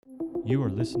You are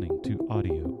listening to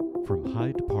audio from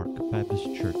Hyde Park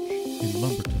Baptist Church in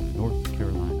Lumberton, North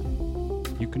Carolina.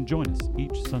 You can join us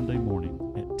each Sunday morning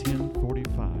at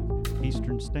 10:45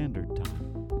 Eastern Standard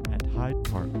Time at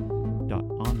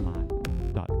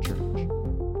hydepark.online.church.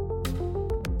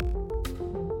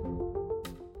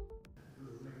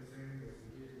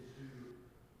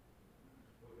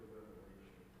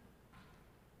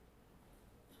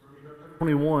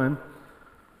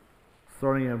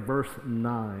 Starting at verse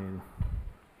 9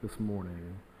 this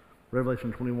morning.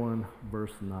 Revelation 21,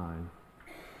 verse 9.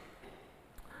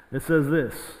 It says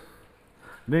this: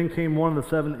 Then came one of the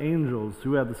seven angels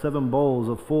who had the seven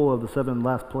bowls full of the seven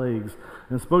last plagues,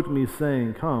 and spoke to me,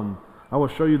 saying, Come, I will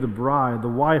show you the bride, the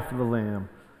wife of the Lamb.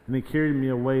 And he carried me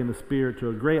away in the Spirit to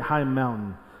a great high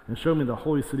mountain, and showed me the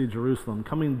holy city Jerusalem,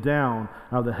 coming down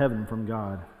out of the heaven from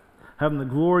God, having the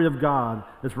glory of God.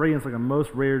 Its radiance like a most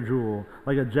rare jewel,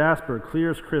 like a jasper, clear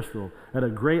as crystal, at a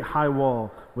great high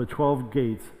wall with 12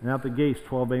 gates, and at the gates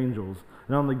 12 angels.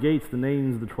 And on the gates the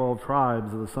names of the 12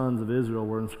 tribes of the sons of Israel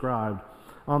were inscribed.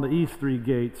 On the east 3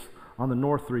 gates, on the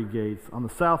north 3 gates, on the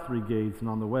south 3 gates, and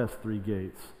on the west 3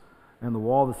 gates. And the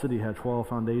wall of the city had 12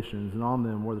 foundations, and on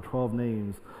them were the 12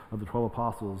 names of the 12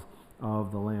 apostles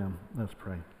of the Lamb. Let's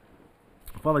pray.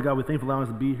 Father God, we thank you for allowing us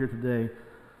to be here today.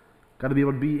 God, to be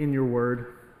able to be in your word.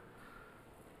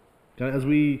 God, as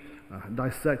we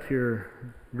dissect here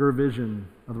your vision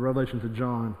of the revelation to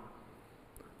John,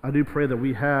 I do pray that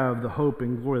we have the hope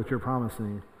and glory that you're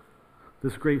promising,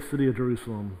 this great city of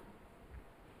Jerusalem,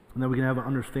 and that we can have an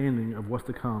understanding of what's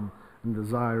to come and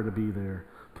desire to be there.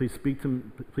 Please speak to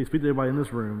everybody in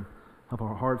this room. Help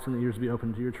our hearts and ears be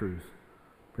open to your truth.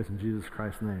 Praise in Jesus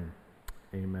Christ's name.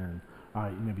 Amen. All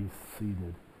right, you may be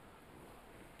seated.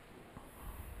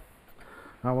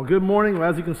 Well, good morning. Well,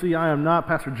 as you can see, I am not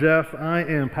Pastor Jeff. I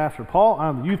am Pastor Paul.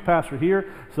 I'm the youth pastor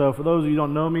here. So for those of you who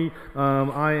don't know me,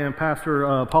 I am Pastor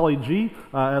Paulie G,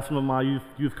 as some of my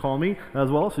youth call me as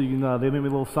well. So you can, they made me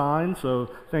a little sign, so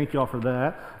thank y'all for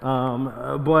that.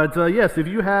 Yes, if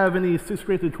you have any 6th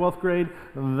grade through 12th grade,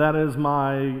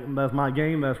 that's my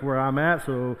game. That's where I'm at.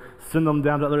 So send them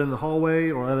down to the other end of the hallway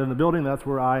or other end of the building. That's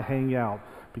where I hang out,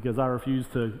 because I refuse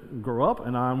to grow up,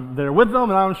 and I'm there with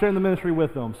them, and I'm sharing the ministry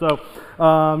with them. So,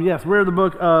 yes, we're in the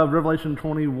book of Revelation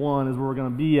 21 is where we're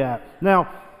going to be at. Now,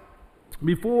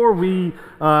 before we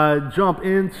jump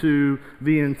into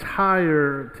the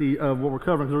entirety of what we're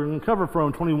covering, because we're going to cover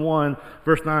from 21,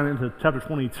 verse 9, into chapter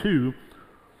 22,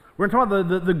 we're going to talk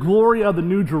about the glory of the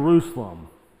New Jerusalem.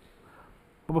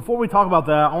 But before we talk about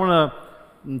that, I want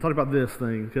to talk about this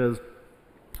thing, because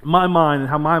my mind and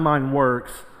how my mind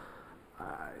works,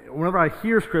 whenever I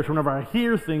hear scripture, whenever I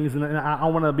hear things, and I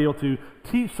want to be able to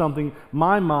teach something,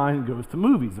 my mind goes to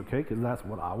movies, okay? Because that's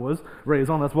what I was raised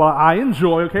on. That's what I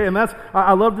enjoy, okay? And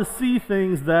I love to see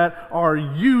things that are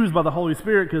used by the Holy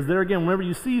Spirit, because there again, whenever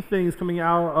you see things coming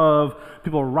out of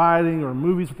people writing or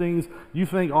movies or things, you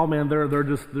think, oh man, they're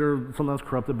sometimes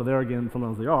corrupted, but there again,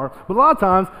 sometimes they are. But a lot of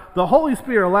times, the Holy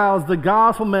Spirit allows the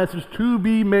gospel message to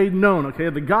be made known, okay?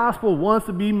 The gospel wants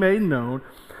to be made known.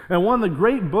 And one of the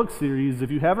great book series,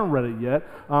 if you haven't read it yet,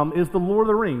 is The Lord of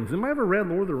the Rings. Anybody ever read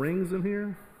Lord of the Rings in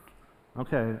here?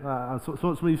 Okay, so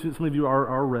some of you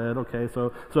are read. Okay,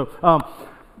 so it's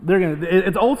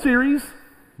an old series,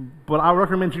 but I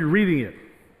recommend you reading it.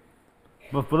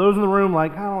 But for those in the room,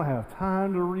 like, I don't have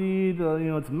time to read,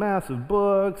 it's massive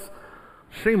books.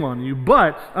 Shame on you,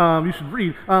 but you should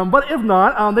read. But if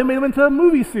not, they made them into a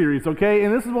movie series, okay?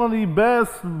 And this is one of the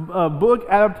best book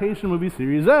adaptation movie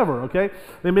series ever, okay?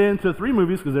 They made it into 3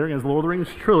 movies, because there again is the Lord of the Rings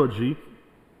trilogy.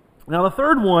 Now the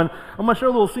third one, I'm going to show a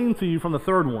little scene to you from the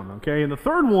third one, okay? And the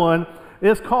third one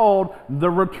is called The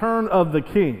Return of the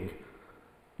King.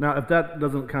 Now, if that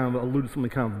doesn't kind of allude to some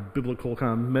kind of biblical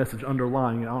kind of message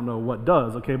underlying it, I don't know what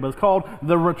does, okay? But it's called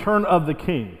The Return of the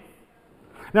King.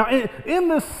 Now, in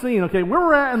this scene, okay, where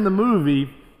we're at in the movie,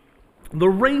 the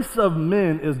race of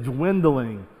men is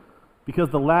dwindling because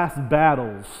the last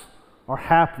battles are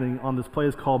happening on this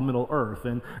place called Middle Earth.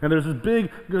 And there's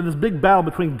this big battle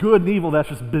between good and evil that's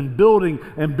just been building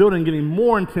and building, getting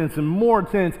more intense and more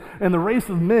intense. And the race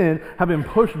of men have been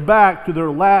pushed back to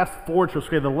their last fortress,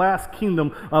 okay, the last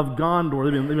kingdom of Gondor.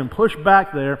 They've been pushed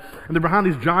back there, and they're behind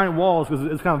these giant walls because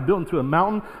it's kind of built into a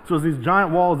mountain. So there's these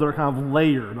giant walls that are kind of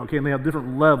layered, okay, and they have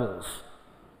different levels.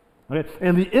 Okay?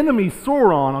 And the enemy,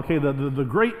 Sauron, okay, the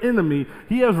great enemy,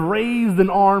 he has raised an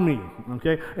army,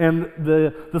 okay? And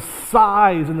the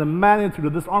size and the magnitude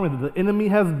of this army that the enemy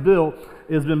has built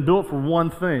has been built for one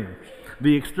thing: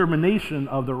 the extermination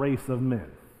of the race of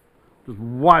men. Just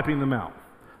wiping them out.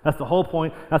 That's the whole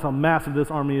point. That's how massive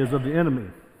this army is of the enemy.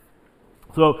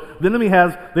 So the enemy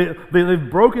has, they've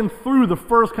broken through the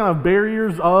first kind of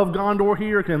barriers of Gondor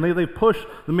here, and they've pushed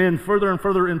the men further and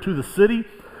further into the city.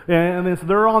 And then so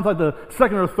they're on like the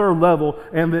second or third level,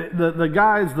 and the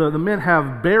guys, the men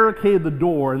have barricaded the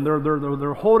door, and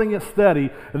they're holding it steady,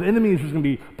 and the enemy is just going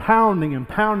to be pounding and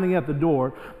pounding at the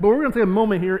door. But we're going to take a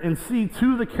moment here and see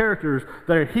two of the characters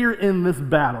that are here in this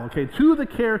battle. Okay, two of the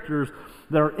characters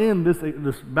that are in this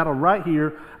battle right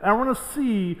here, and I want to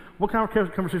see what kind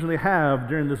of conversation they have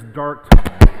during this dark time.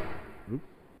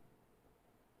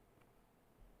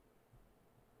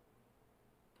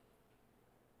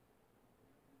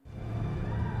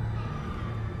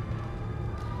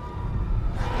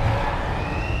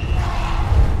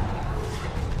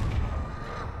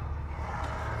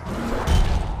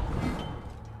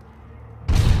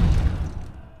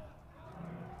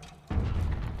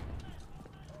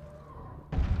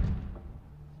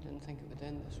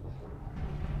 End this way.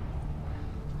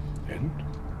 End?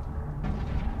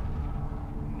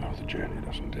 No, the journey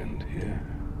doesn't end here.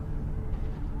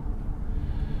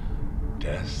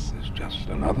 Death is just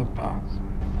another path.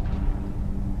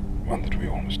 One that we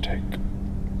all must take.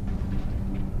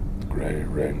 The grey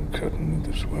rain curtain of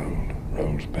this world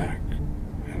rolls back,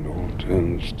 and all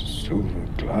turns to silver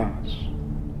glass.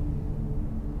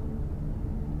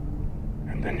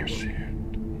 And then you see it.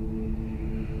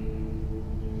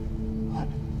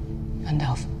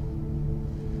 Gandalf.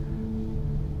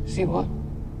 See what?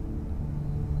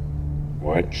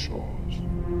 White shores.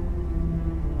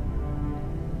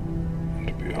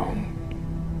 And beyond.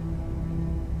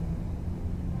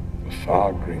 A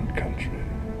far green country.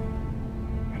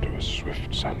 And a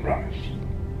swift sunrise.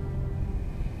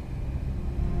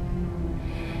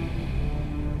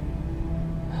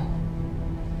 Well,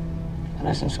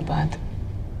 that isn't so bad.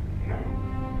 No.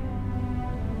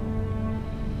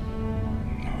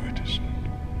 No, it isn't.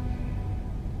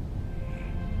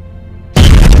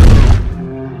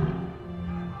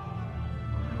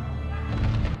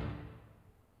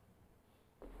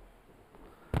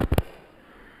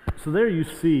 So there you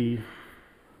see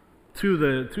two of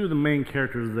the main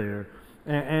characters there,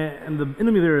 and the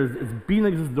enemy there is beating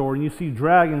against this door, and you see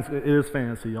dragons. It is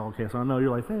fantasy, okay? So I know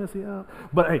you're like fantasy,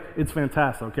 but hey, it's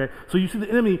fantastic, okay? So you see the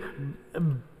enemy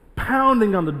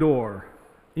pounding on the door,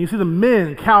 and you see the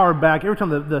men cower back every time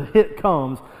the hit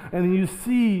comes, and then you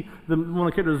see one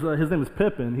of the characters. His name is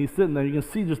Pippin. He's sitting there. You can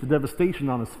see just the devastation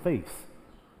on his face,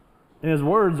 and his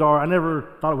words are, "I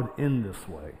never thought it would end this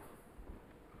way."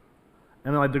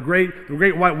 And like the great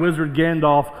white wizard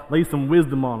Gandalf lays some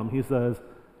wisdom on him. He says,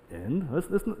 "End? This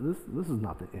is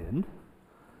not the end.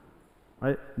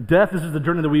 Right? Death is just the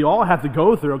journey that we all have to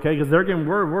go through. Okay, because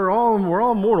we're all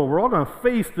mortal. We're all going to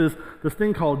face this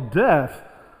thing called death,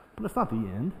 but it's not the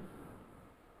end.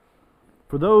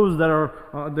 For those that are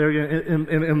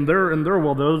in their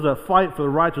world, those that fight for the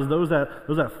righteous, those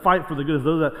that fight for the good,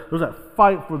 those that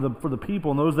fight for the people,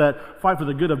 and those that fight for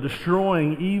the good of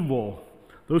destroying evil."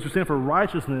 Those who stand for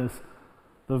righteousness,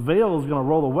 the veil is going to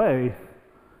roll away,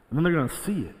 and then they're going to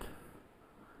see it.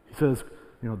 He says,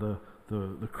 the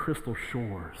crystal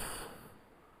shores,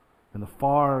 and the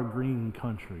far green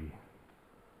country,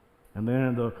 and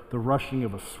then the rushing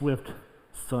of a swift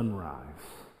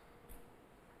sunrise.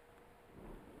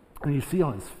 And you see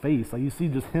on his face, like you see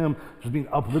just him just being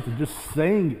uplifted, just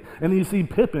saying it. And then you see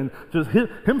Pippin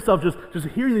himself just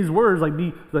hearing these words, like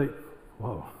be like,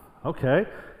 whoa, okay.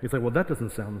 He's like, well, that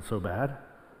doesn't sound so bad.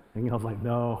 And Gandalf's like,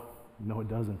 no, it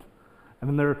doesn't. And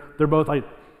then they're both like,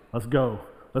 let's go.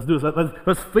 Let's do this.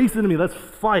 Let's face the enemy. Let's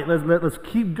fight. Let's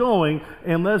keep going,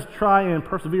 and let's try and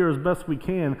persevere as best we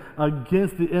can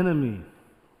against the enemy.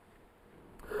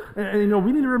 And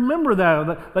we need to remember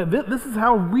that this is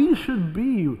how we should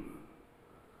be.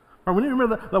 Right, we need to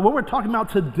remember that what we're talking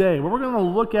about today, what we're going to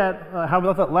look at, how we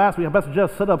left that last week, how Pastor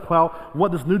Jeff set up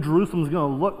what this new Jerusalem is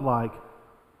going to look like.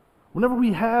 Whenever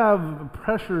we have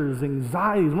pressures,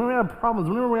 anxieties, whenever we have problems,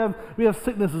 whenever we have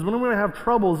sicknesses, whenever we have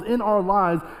troubles in our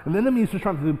lives, and the enemy is just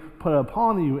trying to put it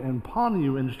upon you and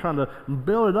just trying to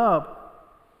build it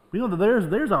up, we know that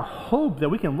there's a hope that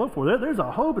we can look for. There's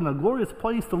a hope and a glorious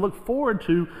place to look forward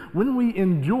to when we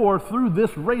endure through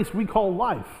this race we call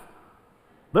life.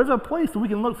 There's a place that we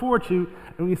can look forward to,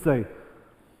 and we say,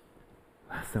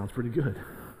 that sounds pretty good.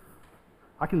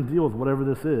 I can deal with whatever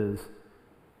this is,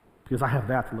 because I have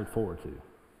that to look forward to. Amen.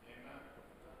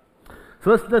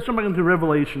 So let's jump back into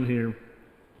Revelation here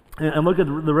and look at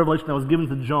the revelation that was given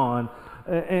to John.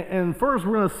 And first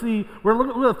we're going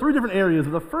to look at three different areas.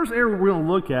 The first area we're going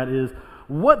to look at is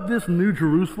what this new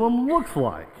Jerusalem looks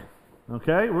like.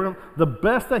 Okay? The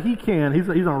best that he can, he's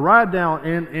going to write it down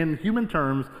in human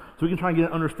terms so we can try and get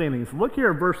an understanding. So look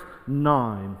here at verse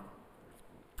 9.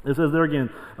 It says there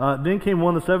again, then came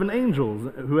one of the 7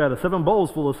 angels who had 7 bowls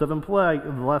full of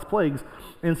the last plagues,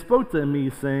 and spoke to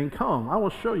me, saying, Come, I will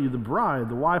show you the bride,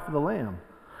 the wife of the Lamb.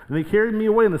 And they carried me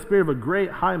away in the spirit of a great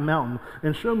high mountain,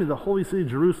 and showed me the holy city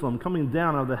Jerusalem coming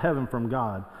down out of the heaven from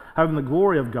God, having the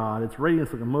glory of God, its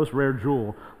radiance like a most rare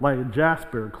jewel, like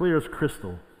jasper, clear as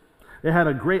crystal. It had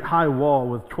a great high wall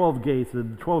with 12 gates,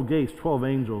 and 12 gates, 12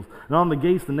 angels. And on the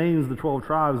gates the names of the 12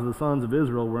 tribes of the sons of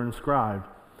Israel were inscribed.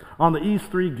 On the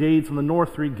east 3 gates, on the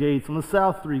north 3 gates, on the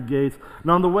south 3 gates, and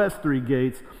on the west 3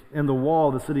 gates. And the wall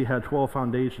of the city had 12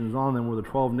 foundations. On them were the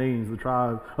 12 names of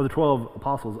the 12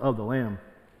 apostles of the Lamb.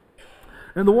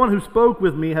 And the one who spoke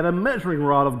with me had a measuring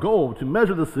rod of gold to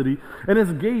measure the city and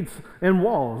its gates and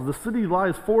walls. The city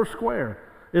lies 4 square,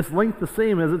 its length the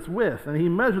same as its width. And he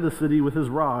measured the city with his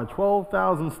rod,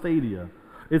 12,000 stadia.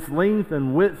 Its length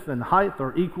and width and height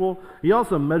are equal. He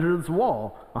also measured its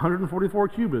wall, 144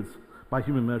 cubits, by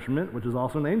human measurement, which is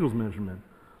also an angel's measurement.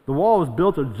 The wall was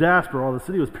built of jasper, while the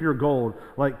city was pure gold,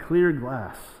 like clear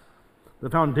glass. The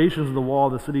foundations of the wall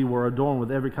of the city were adorned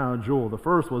with every kind of jewel. The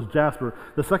first was jasper,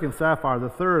 the second sapphire, the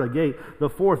third agate, the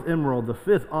fourth emerald, the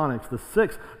fifth onyx, the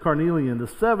sixth carnelian, the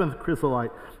seventh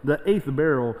chrysolite, the eighth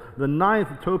beryl, the ninth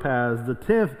topaz, the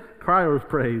 10th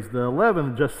chrysoprase, the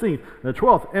 11th jacinth, the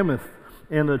 12th amethyst.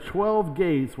 And the 12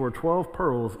 gates were 12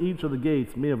 pearls, each of the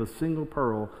gates made of a single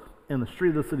pearl, and the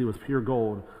street of the city was pure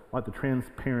gold, like the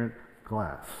transparent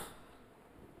glass.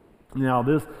 Now,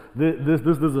 this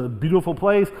is a beautiful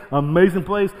place, amazing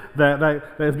place that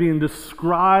is being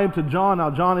described to John. Now,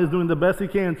 John is doing the best he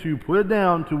can to put it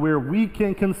down to where we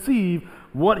can conceive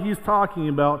what he's talking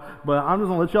about. But I'm just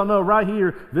going to let y'all know right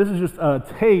here, this is just a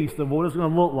taste of what it's going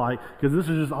to look like, because this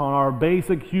is just on our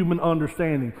basic human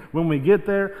understanding. When we get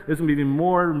there, it's going to be even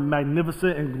more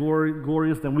magnificent and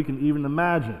glorious than we can even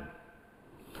imagine.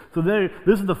 So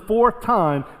this is the 4th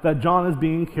time that John is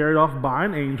being carried off by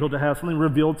an angel to have something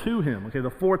revealed to him. Okay,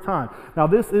 the 4th time. Now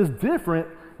this is different,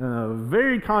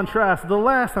 very contrast to the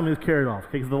last time he was carried off.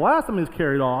 Okay, because the last time he was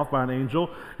carried off by an angel,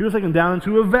 he was taken down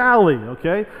into a valley.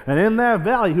 Okay, and in that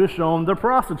valley he was shown the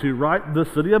prostitute, right, the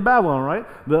city of Babylon, right,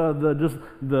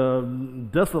 the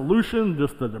dissolution,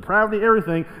 just the depravity,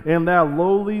 everything in that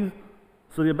lowly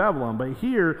city of Babylon. But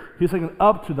here, he's taken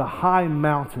up to the high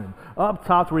mountain, up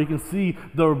top to where you can see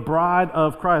the bride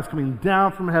of Christ coming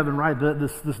down from heaven, right?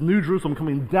 This new Jerusalem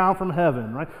coming down from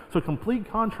heaven, right? So complete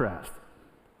contrast.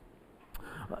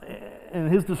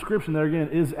 And his description there, again,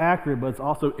 is accurate, but it's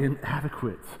also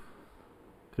inadequate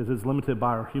because it's limited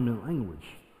by our human language.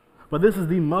 But this is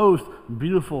the most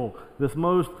beautiful, this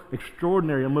most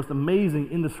extraordinary, and most amazing,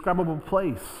 indescribable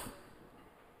place.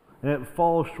 And it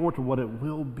falls short of what it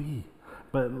will be.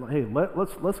 But hey,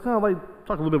 let's kind of like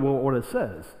talk a little bit about what it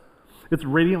says. It's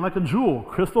radiant like a jewel,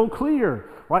 crystal clear,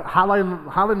 right?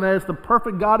 Highlighting that it's the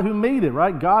perfect God who made it,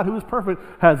 right? God who is perfect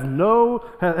has no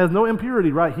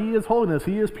impurity, right? He is holiness.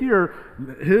 He is pure.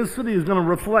 His city is going to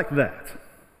reflect that.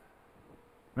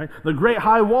 Right? The great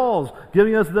high walls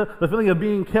giving us the feeling of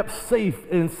being kept safe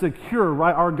and secure,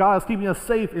 right? Our God is keeping us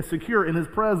safe and secure in His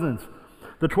presence.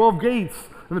 The 12 gates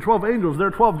and the 12 angels, there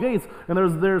are 12 gates, and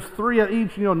there's 3 at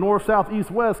each, north, south, east,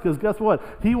 west, because guess what?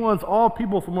 He wants all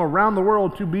people from around the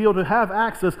world to be able to have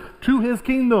access to His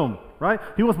kingdom, right?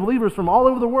 He wants believers from all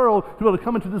over the world to be able to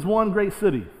come into this one great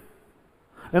city.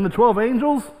 And the 12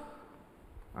 angels,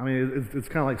 I mean, it's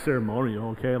kind of like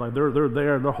ceremonial, okay? Like they're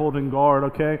there, they're holding guard,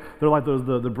 okay? They're like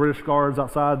the British guards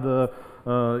outside the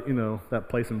that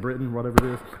place in Britain, whatever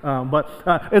it is. But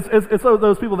it's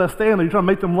those people that stand there, you're trying to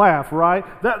make them laugh, right?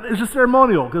 That is just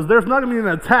ceremonial, because there's not going to be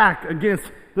an attack against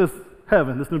this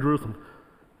heaven, this New Jerusalem.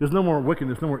 There's no more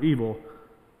wickedness, no more evil.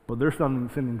 But they're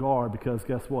standing guard because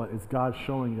guess what? It's God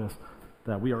showing us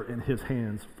that we are in His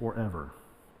hands forever.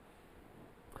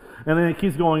 And then it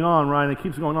keeps going on, right? And it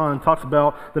keeps going on and talks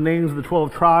about the names of the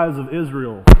 12 tribes of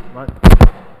Israel, right?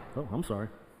 Oh, I'm sorry.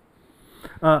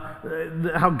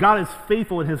 How God is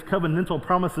faithful in His covenantal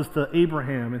promises to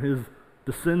Abraham and his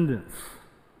descendants.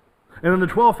 And then the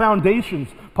 12 foundations,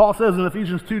 Paul says in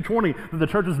Ephesians 2:20 that the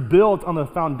church is built on the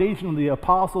foundation of the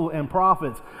apostles and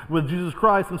prophets, with Jesus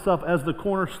Christ Himself as the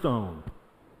cornerstone.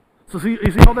 So you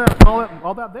see all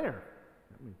that there.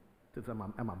 It's at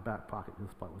my back pocket.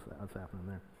 This part, what's happening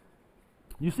there?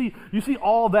 You see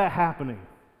all that happening.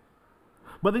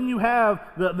 But then you have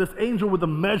this angel with the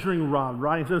measuring rod,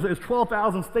 right? It says it's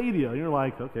 12,000 stadia. And you're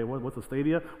like, okay, what's a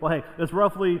stadia? Well, hey, it's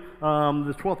roughly,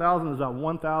 this 12,000 is about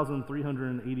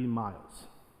 1,380 miles.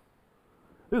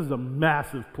 This is a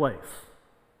massive place.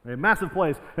 A massive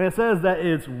place. And it says that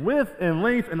its width and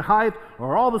length and height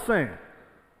are all the same.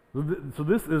 So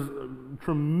this is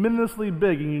tremendously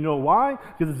big, and you know why?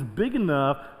 Because it's big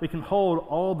enough it can hold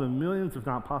all the millions, if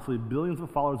not possibly billions,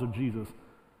 of followers of Jesus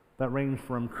that range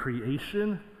from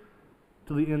creation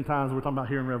to the end times we're talking about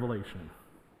here in Revelation.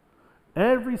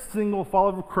 Every single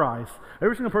follower of Christ,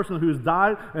 every single person who has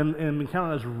died and been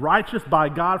counted as righteous by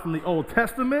God from the Old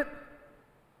Testament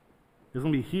is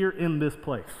going to be here in this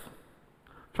place.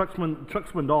 Chuck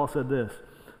Swindoll said this: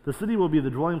 the city will be the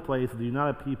dwelling place of the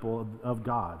united people of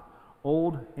God,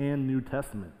 Old and New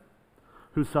Testament,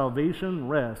 whose salvation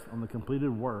rests on the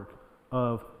completed work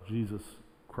of Jesus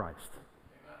Christ.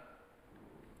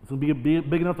 It's going to be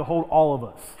big enough to hold all of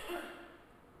us,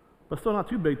 but still not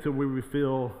too big to where we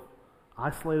feel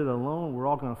isolated, alone. We're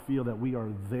all going to feel that we are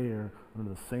there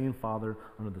under the same Father,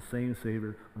 under the same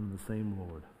Savior, under the same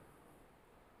Lord.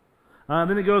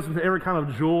 Then it goes into every kind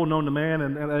of jewel known to man,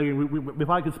 and if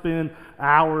I could spend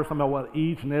hours talking about what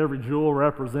each and every jewel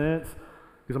represents,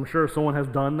 because I'm sure someone has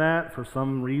done that for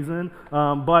some reason,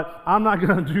 but I'm not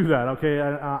going to do that, okay?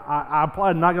 I'm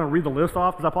probably not going to read the list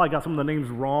off, because I probably got some of the names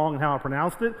wrong and how I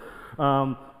pronounced it,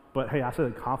 but hey, I said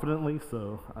it confidently,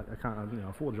 so I kind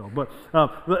of, fooled y'all. But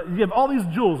you have all these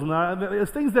jewels, and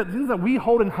it's things that we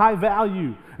hold in high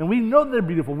value, and we know they're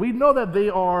beautiful. We know that they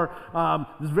are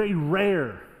just very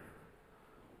rare.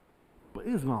 But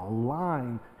it is going to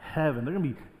line heaven. They're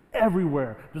going to be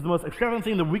everywhere. Just the most extravagant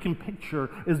thing that we can picture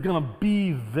is going to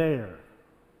be there.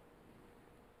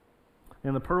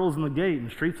 And the pearls in the gate and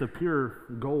streets of pure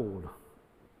gold.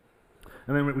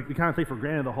 And then we kind of take for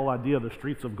granted the whole idea of the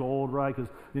streets of gold, right? Because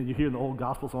you hear in the old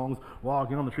gospel songs,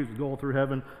 walking on the streets of gold through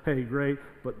heaven. Hey, great.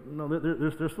 But no,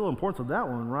 there's still importance of that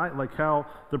one, right? Like how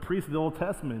the priests of the Old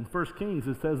Testament, in 1 Kings,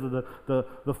 it says that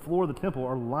the floor of the temple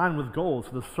are lined with gold,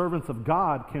 so the servants of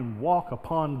God can walk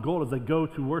upon gold as they go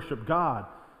to worship God.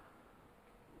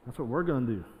 That's what we're going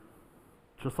to do.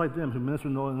 Just like them who minister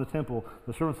in the temple,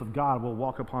 the servants of God will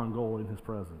walk upon gold in His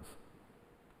presence.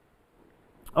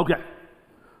 Okay.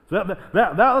 So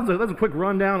that's a quick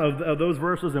rundown of those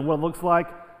verses and what it looks like.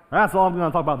 That's all I'm going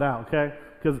to talk about that, okay?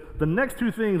 Because the next two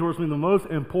things were the most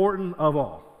important of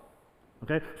all.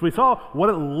 Okay? So we saw what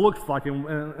it looks like,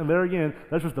 and there again,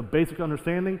 that's just the basic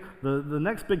understanding. The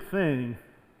next big thing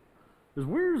is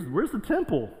where's the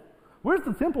temple? Where's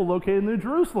the temple located in New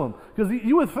Jerusalem? Because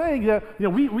you would think that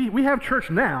we have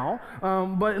church now,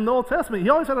 but in the Old Testament, He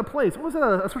always had a place. What was that?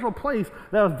 A special place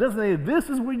that was designated. This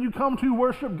is where you come to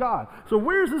worship God. So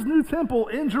where's this new temple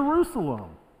in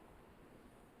Jerusalem?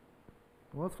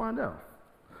 Well, let's find out.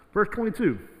 Verse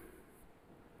 22.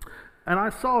 And I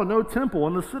saw no temple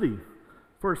in the city.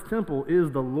 First temple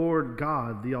is the Lord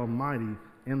God, the Almighty,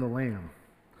 and the Lamb.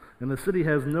 And the city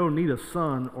has no need of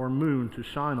sun or moon to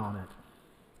shine on it.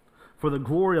 For the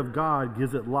glory of God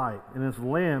gives it light, and its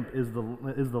lamp is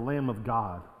the Lamb of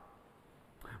God.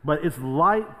 But its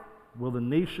light will the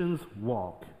nations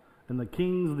walk, and the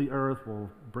kings of the earth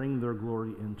will bring their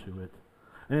glory into it.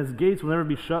 And its gates will never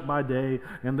be shut by day,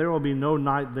 and there will be no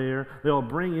night there. They will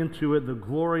bring into it the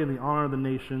glory and the honor of the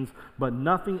nations, but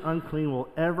nothing unclean will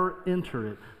ever enter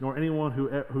it, nor anyone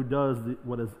who does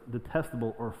what is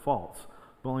detestable or false,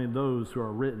 but only those who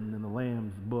are written in the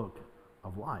Lamb's book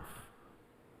of life.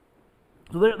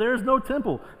 So there's no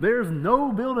temple. There's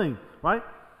no building, right?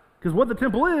 Because what the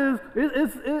temple is,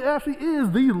 it actually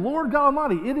is the Lord God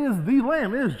Almighty. It is the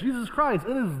Lamb. It is Jesus Christ.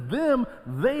 It is them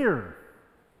there.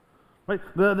 Right?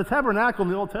 The tabernacle in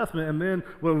the Old Testament, and then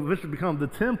what eventually become the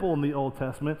temple in the Old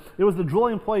Testament, it was the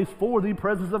dwelling place for the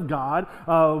presence of God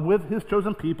with His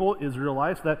chosen people,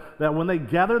 Israelites, that when they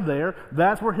gathered there,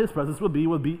 that's where His presence would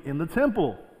be in the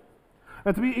temple.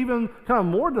 And to be even kind of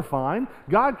more defined,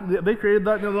 they created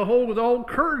that, the whole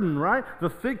curtain, right?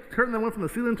 The thick curtain that went from the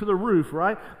ceiling to the roof,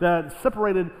 right? That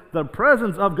separated the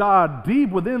presence of God deep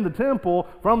within the temple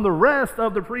from the rest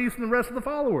of the priests and the rest of the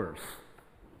followers.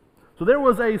 So there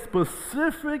was a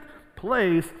specific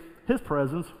place His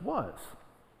presence was.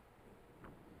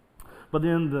 But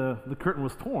then the curtain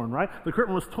was torn, right? The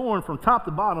curtain was torn from top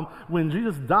to bottom when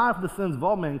Jesus died for the sins of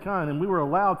all mankind, and we were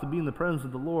allowed to be in the presence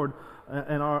of the Lord,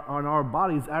 and our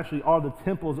bodies actually are the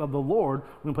temples of the Lord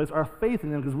when we place our faith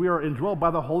in Him, because we are indwelled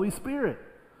by the Holy Spirit.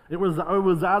 It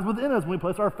resides within us when we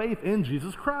place our faith in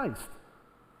Jesus Christ.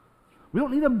 We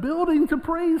don't need a building to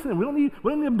praise Him. We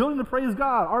don't need a building to praise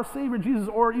God, our Savior Jesus,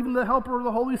 or even the Helper of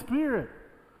the Holy Spirit.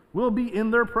 We'll be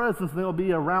in their presence, and they'll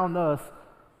be around us.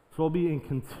 So we'll be in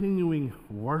continuing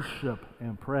worship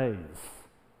and praise.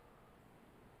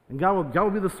 And God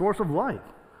will be the source of light.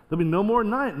 There'll be no more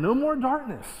night, no more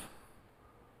darkness.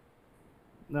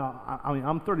 Now,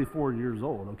 I'm 34 years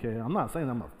old, okay? I'm not saying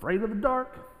I'm afraid of the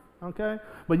dark, okay?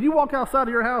 But you walk outside of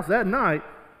your house at night,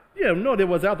 You have no idea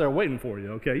what's out there waiting for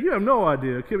you, okay? You have no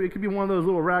idea. It could be one of those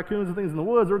little raccoons and things in the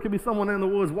woods, or it could be someone in the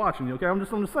woods watching you, okay? I'm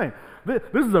just saying.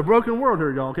 This is a broken world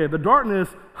here, y'all, okay? The darkness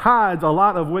hides a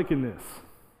lot of wickedness.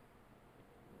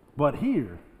 But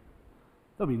here,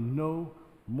 there'll be no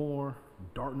more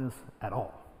darkness at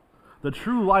all. The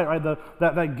true light, right,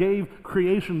 that gave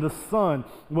creation the sun,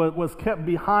 was kept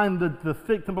behind the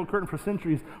thick temple curtain for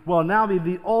centuries, will now be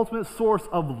the ultimate source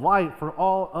of light for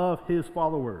all of his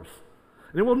followers.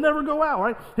 And it will never go out,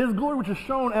 right? His glory, which is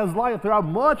shown as light throughout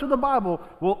much of the Bible,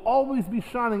 will always be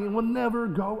shining and will never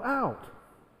go out.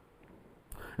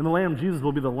 And the Lamb, Jesus,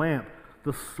 will be the lamp,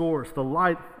 the source, the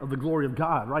light of the glory of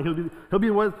God, right? He'll be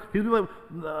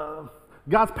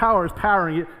God's power is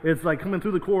powering it. It's like coming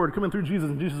through the cord, coming through Jesus,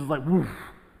 and Jesus is like, woof,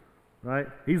 right?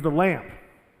 He's the lamp.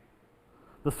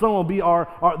 The sun will be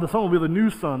the sun will be the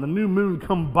new sun, the new moon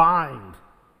combined.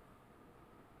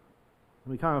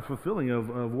 It'll be kind of fulfilling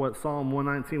of what Psalm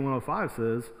 119, 105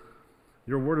 says.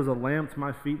 Your word is a lamp to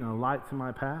my feet and a light to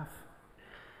my path.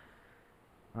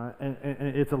 And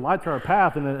it's a light to our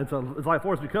path, and it's light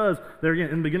for us because there again,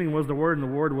 in the beginning was the Word, and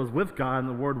the Word was with God, and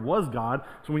the Word was God.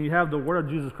 So when you have the Word of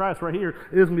Jesus Christ right here,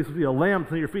 it is going to be a lamp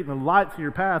to your feet and a light to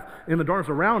your path in the darkness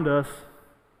around us.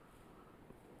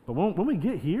 But when we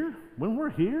get here, when we're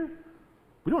here,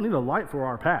 we don't need a light for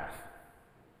our path.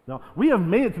 No, we have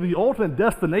made it to the ultimate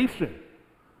destination.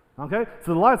 Okay?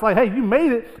 So the light's like, hey, you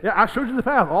made it. Yeah, I showed you the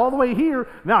path all the way here.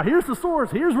 Now here's the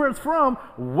source. Here's where it's from.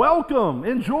 Welcome.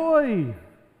 Enjoy.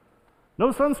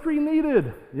 No sunscreen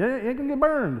needed. You ain't going to get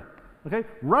burned. Okay?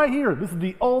 Right here, this is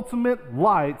the ultimate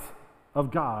light of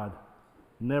God,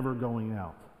 never going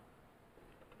out.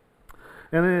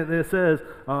 And then it says,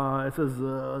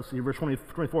 let's see, verse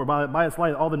 24, by its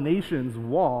light all the nations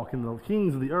walk, and the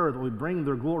kings of the earth will bring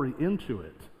their glory into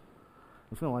it.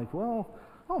 It's kind of like, well,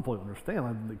 I don't fully understand.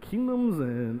 Like the kingdoms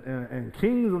and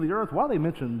kings of the earth, why they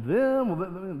mention them?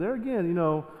 Well, there again,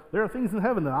 there are things in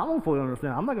heaven that I don't fully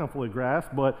understand. I'm not going to fully grasp,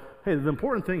 but hey, the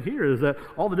important thing here is that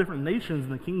all the different nations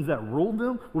and the kings that ruled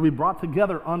them will be brought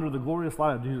together under the glorious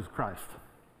light of Jesus Christ.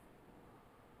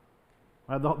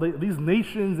 Right, these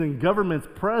nations and governments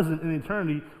present in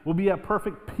eternity will be at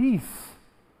perfect peace.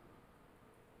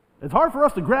 It's hard for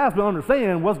us to grasp and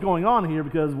understand what's going on here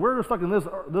because we're stuck in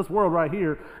this world right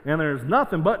here, and there's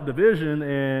nothing but division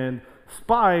and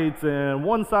spite, and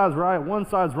one side's right, one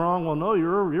side's wrong. Well, no,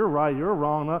 you're right, you're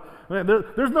wrong. No.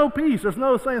 There's no peace. There's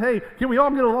no saying, hey, can we all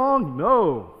get along?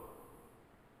 No.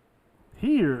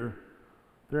 Here,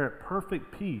 they're at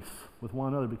perfect peace with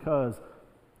one another because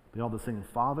they all have the same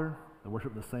Father, they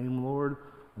worship the same Lord,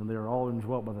 and they are all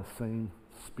indwelt by the same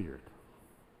Spirit.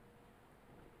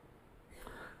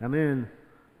 And then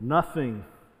nothing,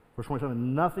 verse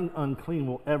 27, nothing unclean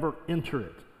will ever enter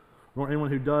it, nor anyone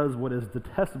who does what is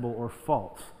detestable or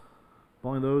false, but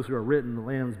only those who are written in the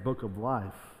Lamb's book of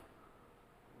life.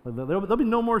 There'll be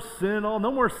no more sin at all,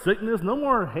 no more sickness, no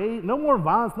more hate, no more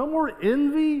violence, no more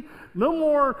envy, no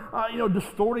more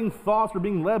distorting thoughts or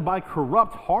being led by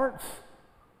corrupt hearts.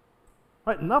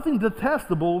 Right, nothing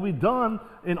detestable will be done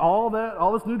in all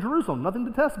this New Jerusalem. Nothing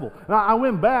detestable. And I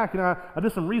went back and I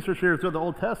did some research here throughout the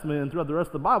Old Testament and throughout the rest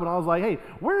of the Bible, and I was like, hey,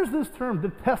 where is this term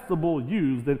detestable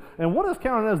used? And what is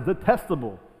counted as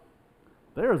detestable?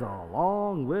 There's a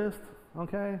long list,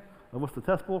 okay, of what's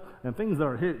detestable and things that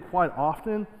are hit quite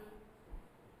often.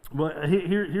 But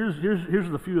here's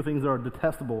the few things that are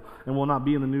detestable and will not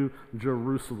be in the New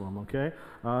Jerusalem, okay?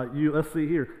 Let's see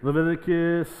here.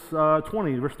 Leviticus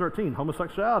 20, verse 13,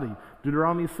 homosexuality.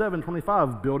 Deuteronomy 7,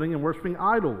 25, building and worshiping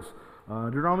idols.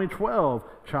 Deuteronomy 12,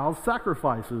 child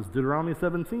sacrifices. Deuteronomy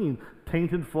 17,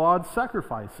 tainted, flawed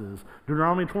sacrifices.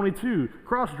 Deuteronomy 22,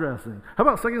 cross-dressing. How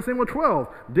about 2 Samuel 12,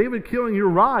 David killing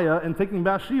Uriah and taking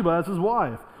Bathsheba as his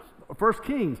wife. 1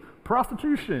 Kings,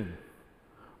 prostitution.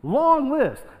 Long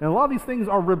list. And a lot of these things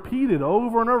are repeated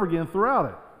over and over again throughout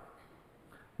it.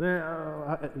 Then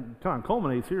it kind of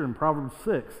culminates here in Proverbs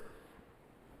 6.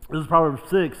 This is Proverbs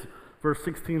 6, verse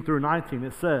 16 through 19.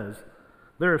 It says,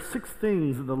 there are 6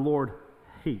 things that the Lord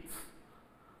hates,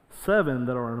 7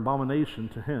 that are an abomination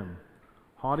to him: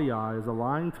 haughty eyes, a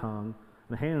lying tongue,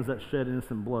 and hands that shed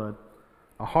innocent blood,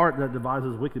 a heart that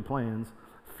devises wicked plans,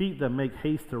 feet that make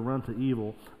haste to run to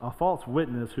evil, a false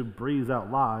witness who breathes out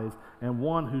lies, and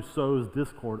one who sows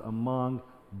discord among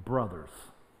brothers.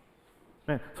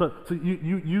 Man, so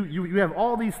you have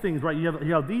all these things, right?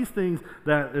 You have these things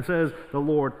that it says the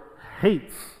Lord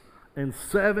hates, and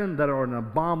 7 that are an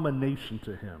abomination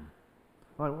to him.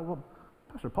 Like, well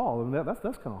Pastor Paul, I mean,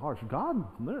 that's kind of harsh. God,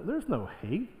 there's no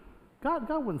hate. God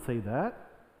wouldn't say that.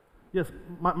 Yes,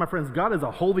 my friends, God is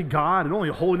a holy God, and only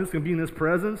holiness can be in His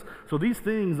presence. So these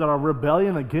things that are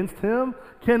rebellion against Him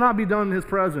cannot be done in His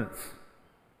presence.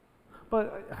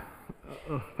 But,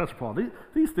 Pastor Paul,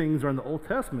 these things are in the Old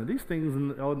Testament. These things in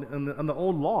the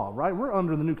Old Law, right? We're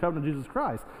under the new covenant of Jesus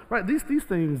Christ, right? These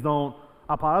things don't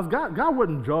apply. God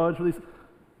wouldn't judge for these.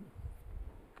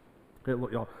 Okay,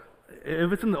 look, y'all.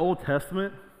 If it's in the Old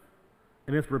Testament,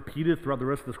 and it's repeated throughout the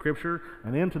rest of the Scripture,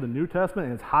 and into the New Testament,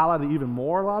 and it's highlighted even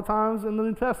more a lot of times in the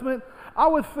New Testament, I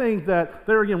would think that,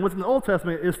 there again, what's in the Old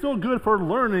Testament is still good for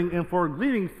learning and for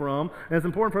gleaning from, and it's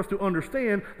important for us to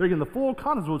understand, there again, the full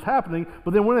context of what's happening,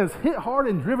 but then when it's hit hard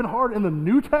and driven hard in the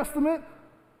New Testament,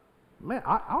 man,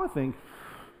 I would think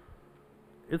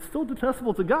it's still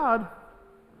detestable to God.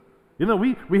 You know,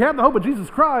 we have the hope of Jesus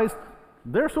Christ.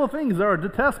 There are still things that are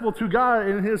detestable to God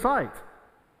in His sight.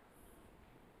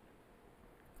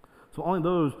 So only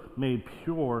those made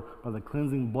pure by the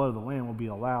cleansing blood of the Lamb will be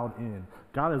allowed in.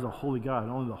 God is a holy God,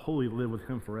 and only the holy live with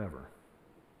Him forever.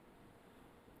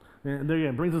 And there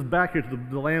again, it brings us back here to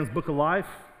the Lamb's book of life.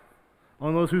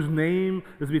 Only those whose name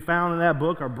is to be found in that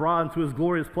book are brought into His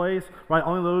glorious place. Right?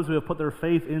 Only those who have put their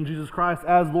faith in Jesus Christ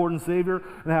as Lord and Savior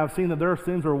and have seen that their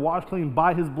sins are washed clean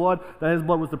by His blood, that His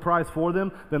blood was the price for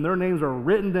them, then their names are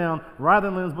written down right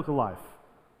in the Lamb's book of life.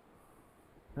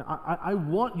 Now, I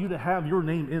want you to have your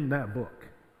name in that book.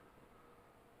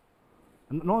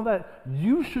 And not only that,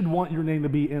 you should want your name to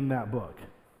be in that book.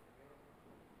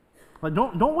 Like,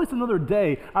 don't waste another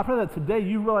day. I pray that today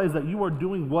you realize that you are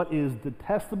doing what is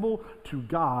detestable to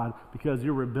God because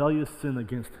your rebellious sin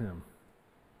against Him.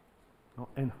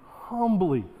 And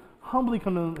humbly come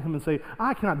to Him and say,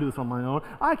 I cannot do this on my own.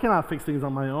 I cannot fix things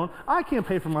on my own. I can't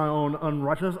pay for my own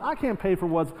unrighteousness. I can't pay for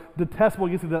what's detestable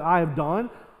against me that I have done.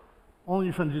 Only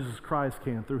your Son Jesus Christ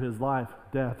can, through His life,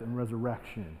 death, and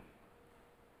resurrection.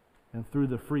 And through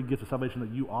the free gift of salvation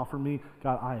that you offer me,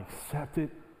 God, I accept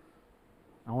it.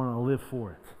 I want to live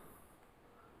for it.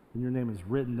 And your name is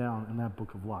written down in that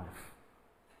book of life.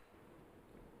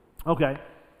 Okay.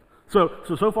 So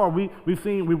far we've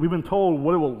been told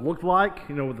what it will look like,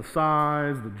 you know, with the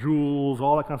size, the jewels,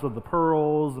 all that kind of stuff, the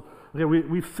pearls. Okay,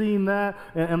 we've seen that,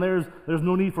 and there's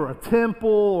no need for a temple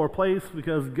or a place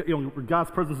because, you know,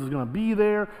 God's presence is going to be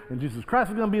there, and Jesus Christ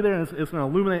is going to be there, and it's going to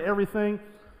illuminate everything.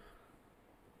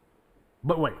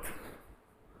 But wait,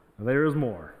 there is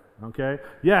more. Okay?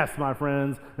 Yes, my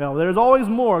friends. Now, there's always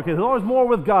more. Okay? There's always more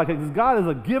with God. Okay? Because God is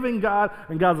a giving God,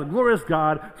 and God's a glorious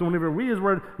God. So whenever we read His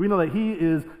Word, we know that He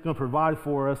is going to provide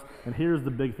for us. And here's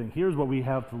the big thing. Here's what we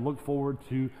have to look forward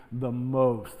to the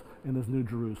most in this New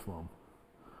Jerusalem.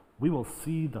 We will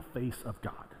see the face of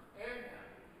God.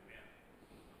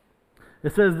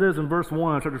 It says this in verse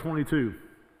 1 of chapter 22.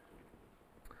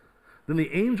 Then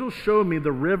the angel showed me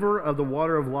the river of the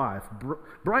water of life,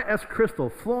 bright as crystal,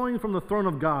 flowing from the throne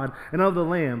of God and of the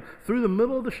Lamb, through the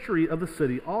middle of the street of the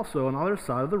city. Also on the other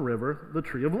side of the river, the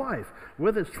tree of life,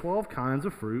 with its 12 kinds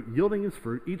of fruit, yielding its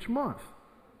fruit each month.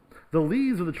 The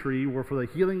leaves of the tree were for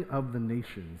the healing of the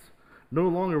nations. No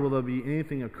longer will there be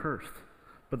anything accursed,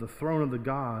 but the throne of the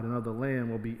God and of the Lamb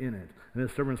will be in it, and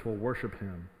His servants will worship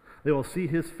Him. They will see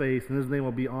His face, and His name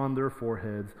will be on their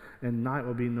foreheads, and night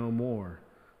will be no more.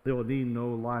 They will need no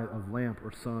light of lamp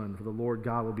or sun, for the Lord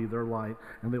God will be their light,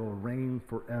 and they will reign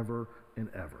forever and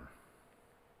ever.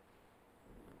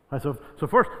 All right, so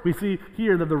first, we see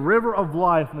here that the river of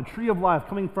life and the tree of life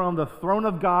coming from the throne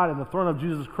of God and the throne of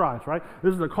Jesus Christ, right?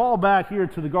 This is a call back here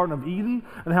to the Garden of Eden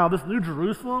and how this new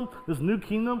Jerusalem, this new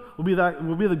kingdom, will be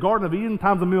the Garden of Eden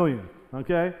times a million,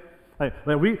 okay?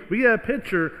 We get a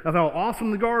picture of how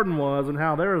awesome the garden was and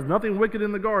how there is nothing wicked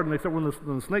in the garden except when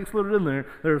the snake slid in there.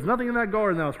 There was nothing in that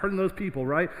garden that was hurting those people,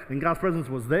 right? And God's presence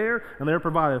was there, and they were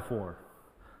provided for.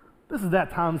 This is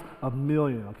that times a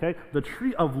million, okay? The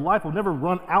tree of life will never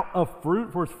run out of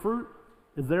fruit, for its fruit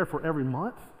is there for every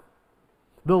month.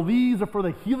 The leaves are for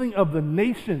the healing of the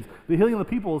nations, the healing of the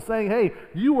people, saying, hey,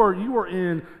 you are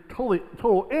in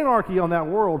total anarchy on that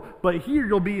world, but here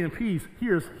you'll be in peace.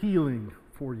 Here's healing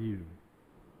for you.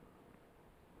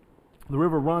 The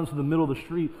river runs through the middle of the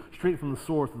street, straight from the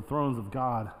source, the thrones of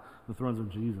God, the thrones of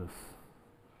Jesus.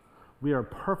 We are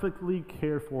perfectly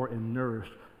cared for and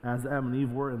nourished as Adam and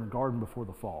Eve were in the garden before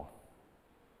the fall.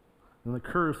 And the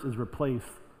curse is replaced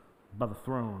by the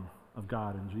throne of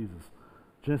God in Jesus.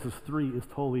 Genesis 3 is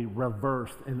totally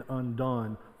reversed and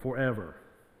undone forever.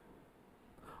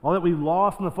 All that we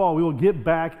lost in the fall, we will get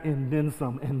back and then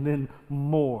some, and then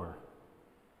more.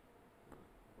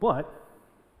 But,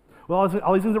 well,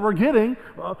 all these things that we're getting,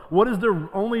 what is the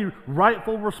only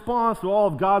rightful response to all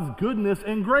of God's goodness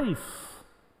and grace?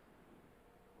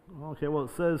 Okay, well,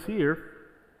 it says here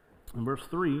in verse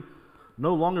 3,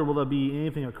 No longer will there be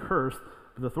anything accursed,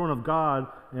 but the throne of God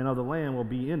and of the Lamb will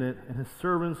be in it, and his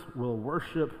servants will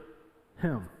worship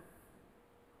him.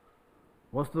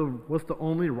 What's the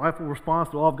only rightful response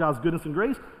to all of God's goodness and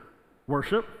grace?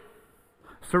 Worship.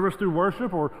 Service through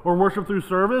worship or worship through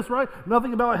service, right?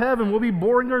 Nothing about heaven will be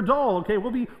boring or dull, okay?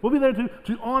 We'll be there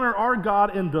to honor our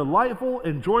God in delightful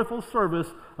and joyful service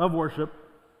of worship.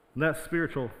 And that's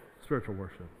spiritual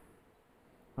worship.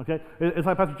 Okay? It's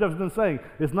like Pastor Jeff's been saying.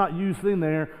 It's not you sitting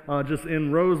there just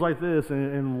in rows like this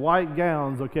in white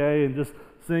gowns, okay, and just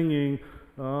singing,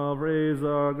 oh, praise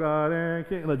our God and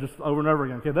King, like just over and over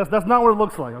again. Okay, that's not what it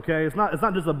looks like. Okay, it's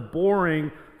not just a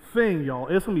boring thing, y'all.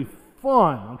 It's gonna be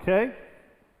fun. Okay.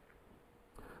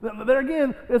 There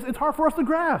again, it's hard for us to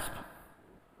grasp.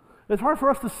 It's hard for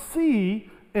us to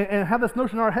see and have this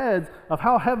notion in our heads of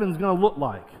how heaven's going to look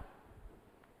like.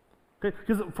 Okay,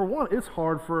 because for one, it's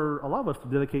hard for a lot of us to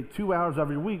dedicate 2 hours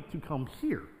every week to come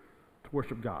here to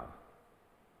worship God.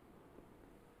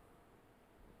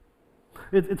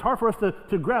 It's hard for us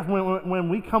to grasp when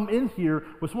we come in here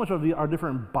with so much of our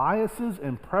different biases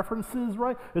and preferences,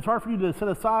 right? It's hard for you to set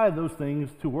aside those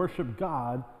things to worship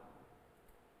God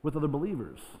with other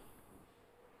believers.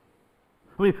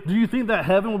 I mean, do you think that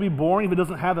heaven will be boring if it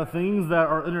doesn't have the things that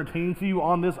are entertaining to you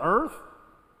on this earth?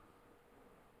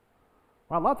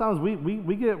 Well, a lot of times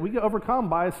we get overcome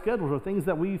by schedules or things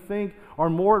that we think are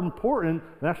more important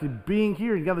than actually being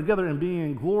here and gathered together and being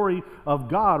in glory of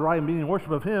God, right, and being in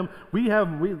worship of Him. We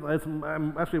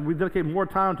dedicate more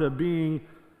time to being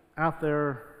out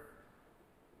there,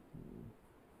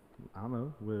 I don't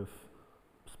know, with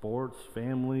sports,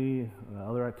 family,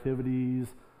 other activities.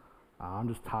 I'm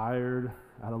just tired.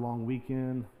 I had a long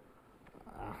weekend.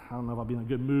 I don't know if I'll be in a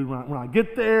good mood when I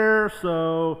get there.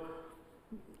 So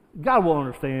God will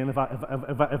understand if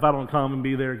I don't come and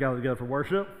be there together for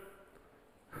worship.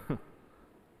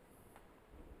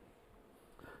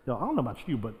 Yo, I don't know about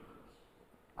you, but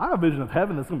I have a vision of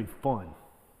heaven that's going to be fun.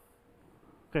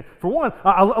 Okay, for one,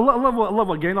 I love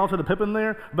what Gandalf said to Pippin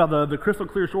there about the crystal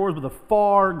clear shores with the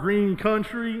far green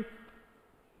country.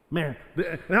 Man,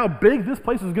 and how big this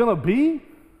place is going to be.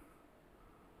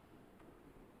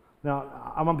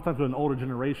 Now, I'm going to be talking to an older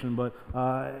generation, but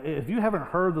if you haven't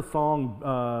heard the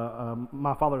song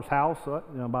My Father's House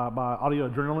by Audio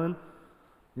Adrenaline,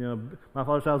 My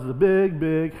Father's House is a big,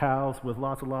 big house with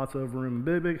lots and lots of room, a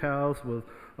big, big house with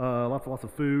lots and lots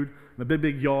of food, and a big,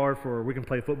 big yard for we can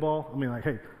play football. I mean, like,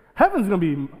 hey, heaven's going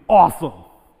to be awesome,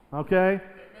 okay?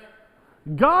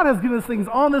 God has given us things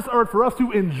on this earth for us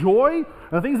to enjoy, and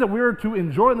the things that we're to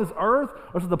enjoy on this earth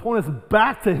are to point us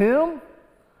back to Him,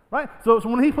 right? So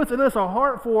when He puts in us a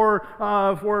heart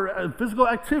for physical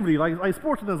activity, like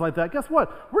sports and things like that, guess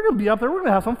what? We're going to be up there. We're going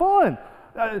to have some fun.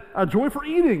 A joy for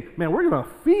eating, man. We're going to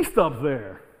feast up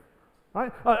there,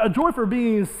 right? A joy for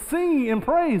singing and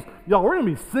praise, y'all. We're going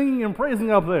to be singing and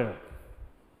praising up there.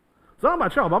 So I'm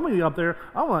about y'all, but I'm going to be up there.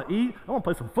 I want to eat. I want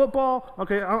to play some football.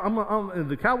 Okay,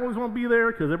 the Cowboys won't be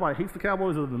there because everybody hates the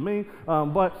Cowboys other than me.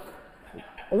 But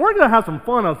we're going to have some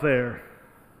fun up there.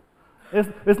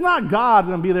 It's not God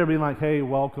going to be there being like, hey,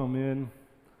 welcome in.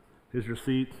 Here's your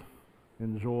seat.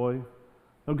 Enjoy.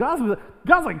 No, God's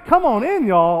like, come on in,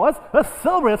 y'all. Let's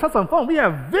celebrate. Let's have some fun. We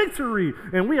have victory,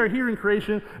 and we are here in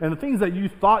creation. And the things that you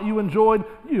thought you enjoyed,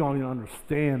 you don't even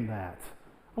understand that.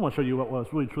 I want to show you what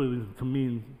it's really truly to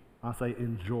mean. I say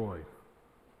enjoy.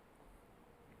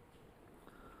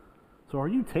 So, are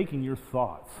you taking your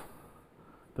thoughts,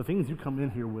 the things you come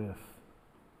in here with,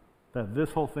 that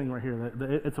this whole thing right here, that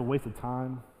it's a waste of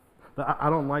time? That I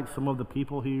don't like some of the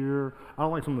people here. I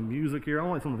don't like some of the music here. I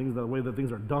don't like some of the things, the way that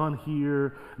things are done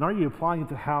here. And are you applying it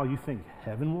to how you think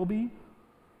heaven will be?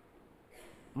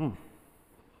 Now,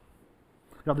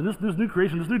 this new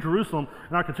creation, this new Jerusalem,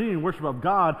 and our continuing worship of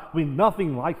God will be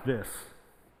nothing like this.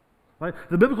 Right?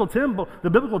 The biblical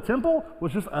temple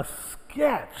was just a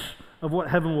sketch of what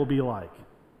heaven will be like.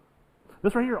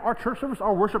 This right here, our church service,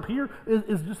 our worship here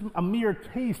is just a mere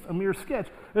taste, a mere sketch.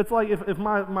 It's like if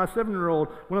my 7-year-old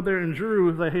went up there and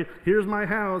drew, like, hey, here's my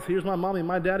house, here's my mommy,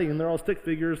 my daddy, and they're all stick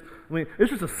figures. I mean, it's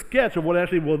just a sketch of what it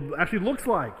actually looks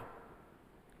like.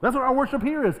 That's what our worship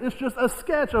here is. It's just a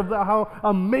sketch of how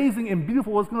amazing and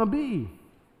beautiful it's going to be.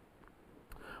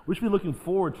 We should be looking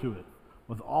forward to it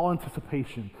with all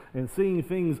anticipation and seeing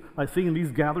things like seeing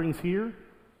these gatherings here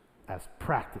as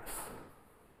practice.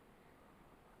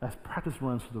 As practice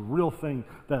runs for the real thing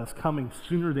that is coming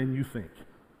sooner than you think.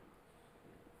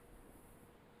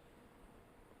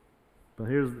 But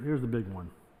here's the big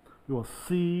one. We will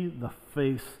see the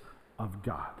face of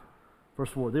God. Verse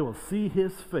 4, they will see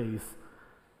His face,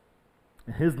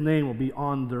 and His name will be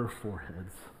on their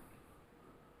foreheads.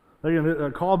 They're going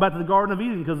to call back to the Garden of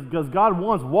Eden because God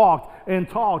once walked and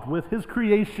talked with his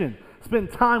creation,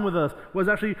 spent time with us, was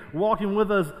actually walking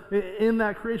with us in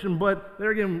that creation. But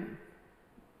there again,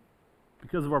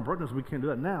 because of our brokenness, we can't do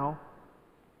that now.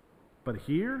 But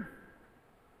here,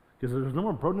 because there's no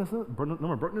more brokenness,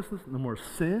 no more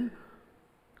sin,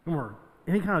 no more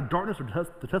any kind of darkness or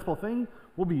detestable thing,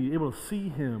 we'll be able to see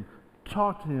him,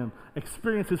 talk to him,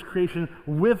 experience his creation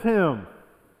with him.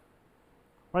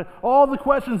 Right? All the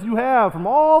questions you have from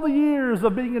all the years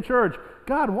of being in church,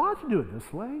 God, why'd you do it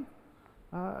this way?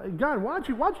 God, why'd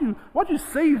you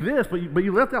say this, but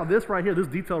you left out this right here, this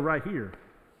detail right here?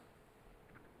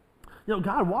 You know,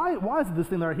 God, why is it this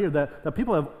thing right here that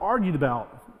people have argued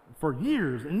about for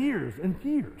years and years and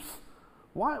years?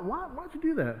 Why'd you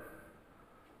do that?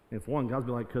 If one, God's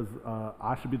be like, because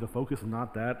I should be the focus and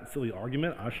not that silly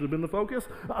argument. I should have been the focus.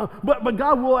 But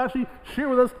God will actually share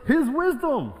with us his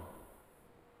wisdom.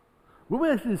 We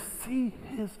will actually see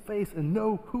his face and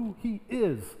know who he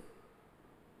is.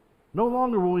 No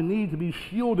longer will we need to be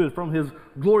shielded from his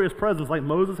glorious presence like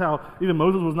Moses, how even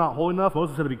Moses was not holy enough.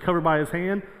 Moses had to be covered by his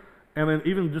hand. And then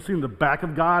even just seeing the back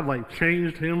of God like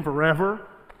changed him forever.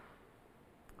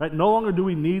 Right? No longer do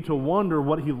we need to wonder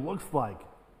what he looks like.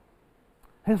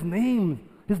 His name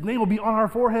will be on our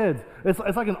foreheads. It's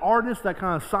like an artist that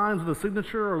kind of signs with a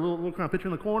signature or a little kind of picture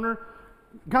in the corner.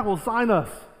 God will sign us.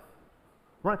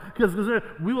 Right? Because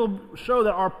we will show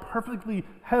that our perfectly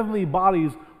heavenly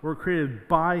bodies were created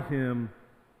by him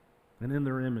and in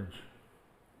their image.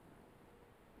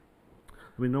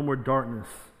 There'll be no more darkness.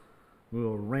 We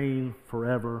will reign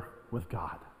forever with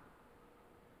God.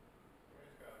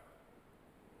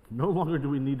 No longer do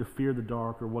we need to fear the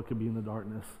dark or what could be in the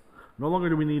darkness. No longer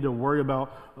do we need to worry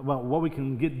about what we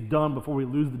can get done before we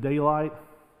lose the daylight.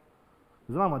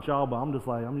 It's not my job, but I'm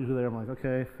usually there. I'm like,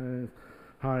 okay,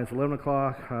 all right, it's 11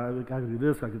 o'clock. I got to do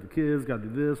this, got to get the kids, got to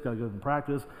do this, got to go to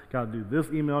practice, got to do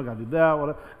this email, got to do that.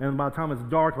 Whatever. And by the time it's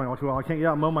dark, I'm like, okay, well, I can't get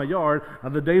out and mow my yard.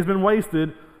 The day's been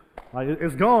wasted. Like,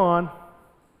 it's gone.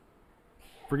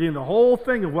 Forgetting the whole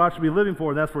thing of what I should be living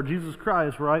for, and that's for Jesus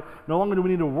Christ, right? No longer do we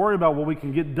need to worry about what we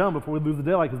can get done before we lose the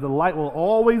daylight, because the light will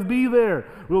always be there.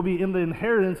 We'll be in the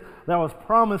inheritance that was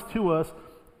promised to us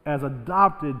as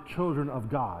adopted children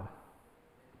of God.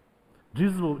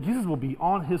 Jesus will be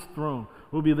on his throne.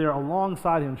 We'll be there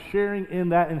alongside him, sharing in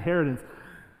that inheritance.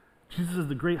 Jesus is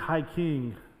the great high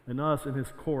king, and us in his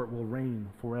court will reign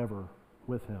forever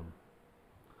with him.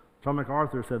 John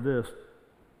MacArthur said this: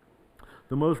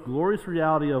 the most glorious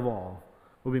reality of all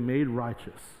will be made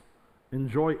righteous,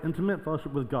 enjoy intimate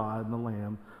fellowship with God and the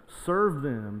Lamb, serve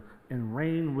them, and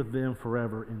reign with them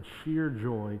forever in sheer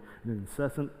joy and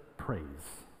incessant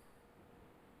praise.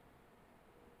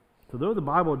 So though the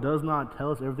Bible does not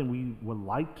tell us everything we would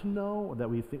like to know or that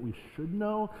we think we should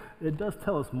know, it does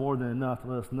tell us more than enough to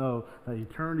let us know that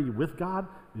eternity with God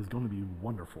is going to be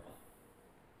wonderful.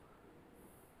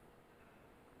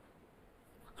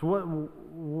 So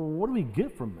what do we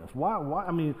get from this? Why?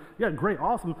 I mean, yeah, great,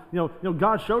 awesome. You know,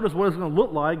 God showed us what it's going to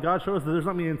look like. God showed us that there's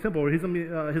not going to be a temple. He's going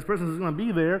to be, his presence is going to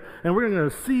be there, and we're going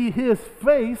to see his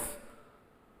face.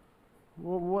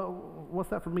 What's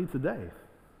that for me today?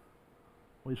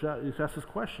 Well, you should ask this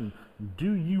question: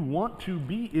 do you want to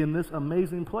be in this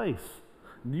amazing place?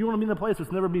 Do you want to be in a place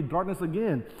that's never be darkness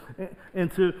again,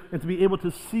 and to be able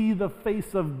to see the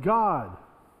face of God?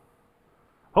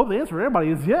 I hope the answer for everybody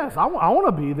is yes. I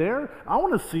want to be there. I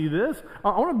want to see this.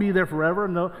 I want to be there forever.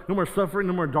 No more suffering,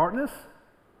 no more darkness.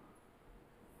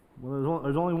 Well,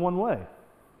 there's only one way,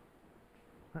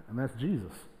 and that's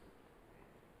Jesus.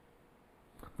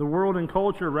 The world and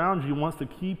culture around you wants to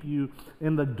keep you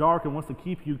in the dark and wants to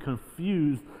keep you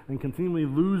confused and continually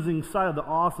losing sight of the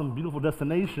awesome, beautiful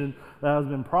destination that has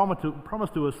been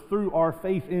promised to us through our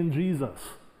faith in Jesus.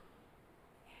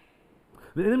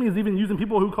 The enemy is even using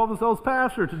people who call themselves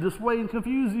pastor to dissuade and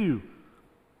confuse you.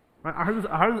 Right? I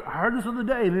heard this the other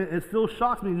day, and it still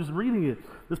shocks me just reading it.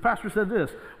 This pastor said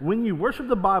this: when you worship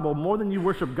the Bible more than you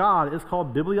worship God, it's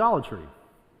called bibliolatry.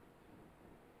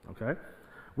 Okay?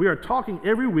 We are talking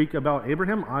every week about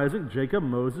Abraham, Isaac, Jacob,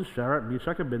 Moses, Shadrach,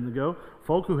 Meshach, Abednego,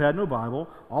 folk who had no Bible.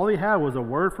 All they had was a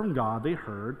word from God they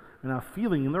heard and a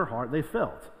feeling in their heart they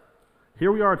felt.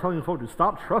 Here we are telling folk to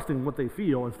stop trusting what they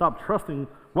feel and stop trusting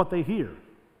what they hear.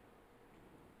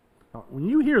 Now, when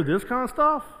you hear this kind of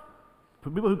stuff,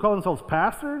 from people who call themselves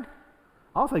pastor,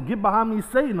 I'll say, get behind me,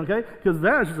 Satan, okay? Because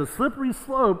that is just a slippery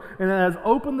slope, and it has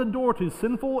opened the door to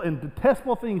sinful and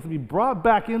detestable things to be brought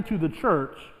back into the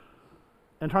church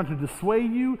and trying to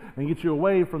dissuade you and get you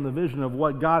away from the vision of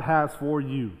what God has for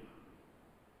you.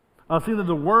 Seeing that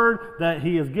the word that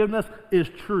he has given us is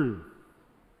true.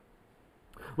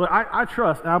 Look, I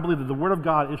trust and I believe that the Word of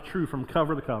God is true from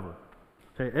cover to cover.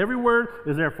 Okay, every word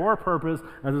is there for a purpose,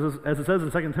 as it says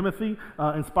in 2 Timothy,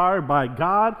 inspired by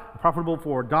God, profitable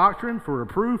for doctrine, for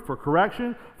reproof, for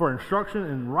correction, for instruction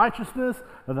in righteousness,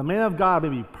 that the man of God may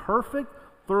be perfect,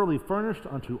 thoroughly furnished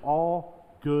unto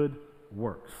all good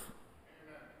works.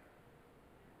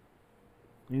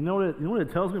 You know what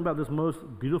it tells me about this most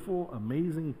beautiful,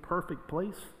 amazing, perfect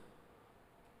place?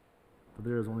 That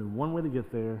there is only one way to get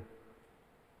there,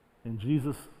 and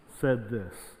Jesus said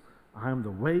this, I am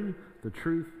the way, the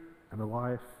truth, and the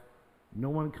life. No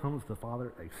one comes to the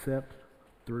Father except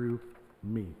through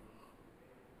me.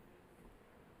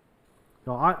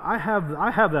 So I have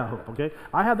that hope, okay?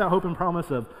 I have that hope and promise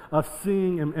of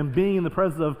seeing and being in the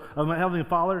presence of my Heavenly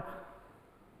Father.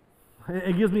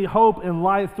 It gives me hope and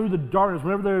light through the darkness.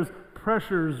 Whenever there's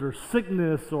pressures or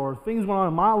sickness or things going on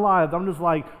in my life, I'm just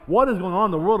like, what is going on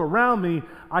in the world around me?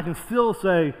 I can still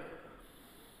say,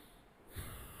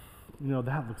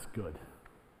 that looks good.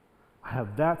 I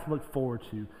have that to look forward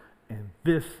to, and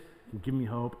this can give me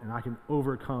hope, and I can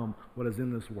overcome what is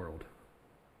in this world.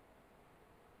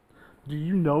 Do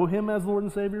you know Him as Lord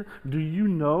and Savior? Do you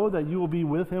know that you will be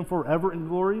with Him forever in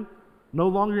glory, no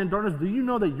longer in darkness? Do you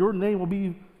know that your name will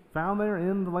be found there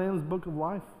in the Lamb's Book of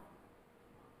Life?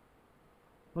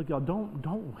 Look, y'all,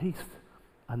 don't waste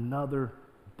another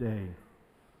day.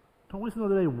 Don't waste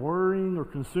another day worrying or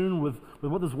consumed with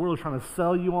what this world is trying to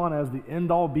sell you on as the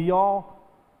end-all, be-all.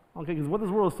 Okay, because what this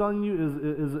world is selling you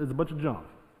is a bunch of junk.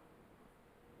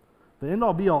 The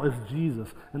end-all, be-all is Jesus.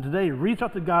 And today, reach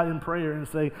out to God in prayer and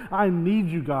say, I need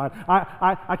you, God.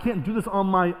 I can't do this on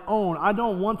my own. I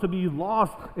don't want to be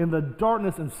lost in the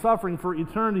darkness and suffering for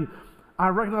eternity. I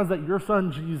recognize that your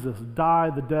Son, Jesus,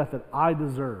 died the death that I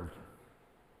deserved.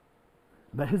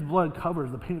 That His blood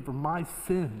covers the payment for my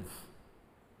sins.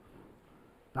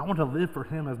 I want to live for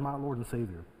Him as my Lord and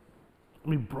Savior.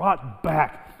 And be brought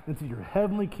back into your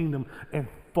heavenly kingdom and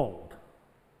fold.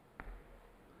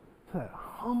 Say that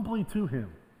humbly to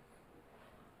Him.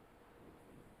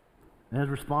 And His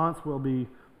response will be,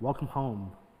 welcome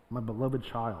home, my beloved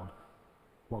child.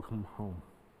 Welcome home.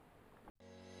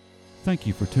 Thank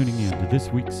you for tuning in to this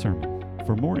week's sermon.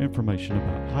 For more information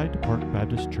about Hyde Park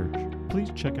Baptist Church,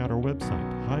 please check out our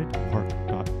website,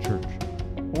 hydepark.church,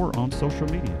 or on social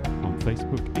media on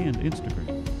Facebook and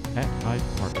Instagram @Hyde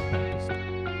Park Baptist.